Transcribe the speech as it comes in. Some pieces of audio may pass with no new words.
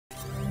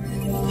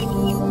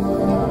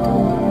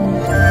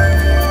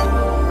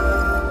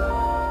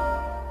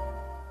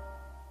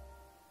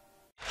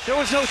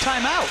was no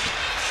timeout.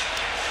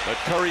 But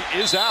Curry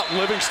is out.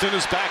 Livingston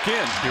is back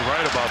in. You're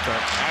right about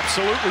that.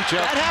 Absolutely,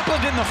 Jeff. That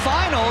happened in the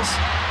finals.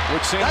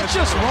 That's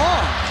just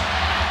wrong.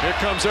 Here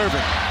comes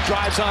Irving.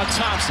 Drives on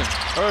Thompson.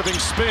 Irving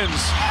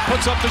spins.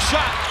 Puts up the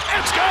shot.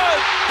 It's good!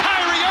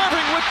 Kyrie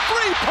Irving with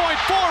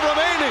 3.4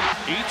 remaining.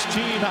 Each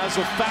team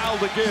has a foul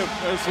to give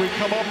as we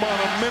come up on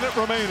a minute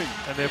remaining.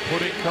 And they're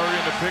putting Curry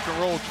in the pick and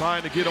roll,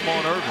 trying to get him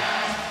on Irving.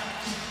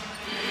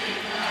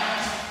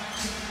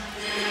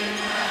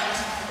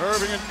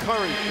 Irving and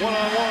Curry,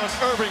 one-on-one.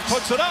 Irving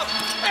puts it up.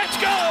 It's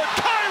good!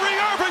 Kyrie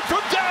Irving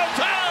from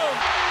downtown!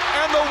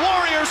 And the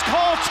Warriors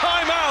call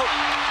timeout.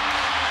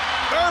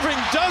 Irving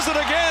does it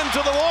again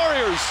to the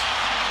Warriors.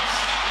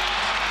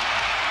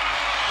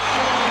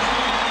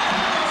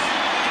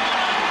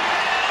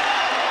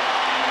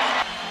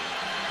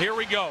 Here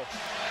we go.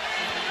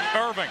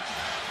 Irving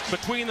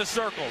between the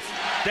circles,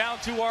 down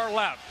to our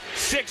left.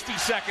 60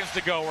 seconds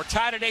to go. We're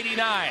tied at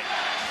 89.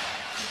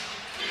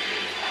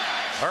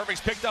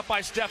 Irving's picked up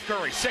by Steph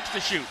Curry. 6 to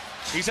shoot.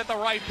 He's at the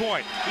right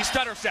point. He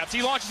stutter steps.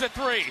 He launches at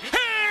 3.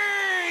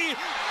 Hey!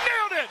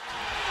 Nailed it!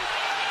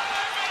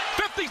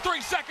 53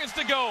 seconds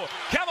to go.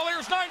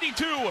 Cavaliers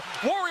 92.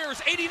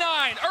 Warriors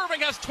 89. Irving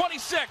has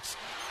 26.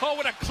 Oh,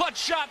 what a clutch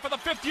shot for the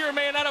fifth-year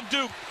man out of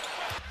Duke.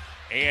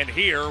 And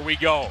here we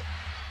go.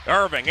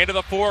 Irving into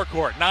the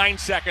forecourt. 9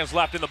 seconds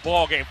left in the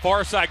ball game.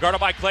 Far side guarded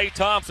by Klay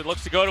Thompson.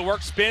 Looks to go to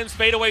work. Spins.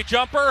 Fadeaway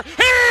jumper. He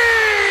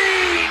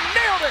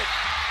nailed it!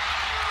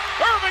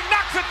 Irving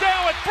knocks it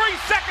down with 3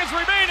 seconds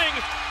remaining.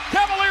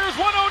 Cavaliers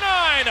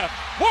 109.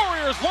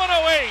 Warriors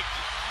 108.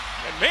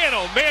 And man,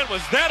 oh man,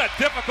 was that a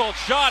difficult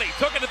shot. He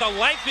took it to the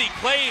lengthy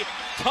Klay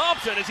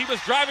Thompson as he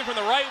was driving from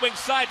the right wing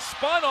side.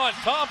 Spun on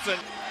Thompson.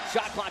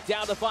 Shot clock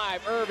down to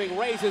 5. Irving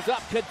raises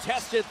up.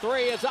 Contested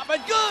 3 is up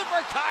and good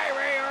for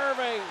Kyrie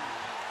Irving.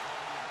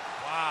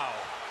 Wow.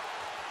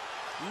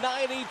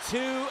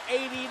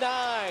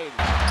 92-89.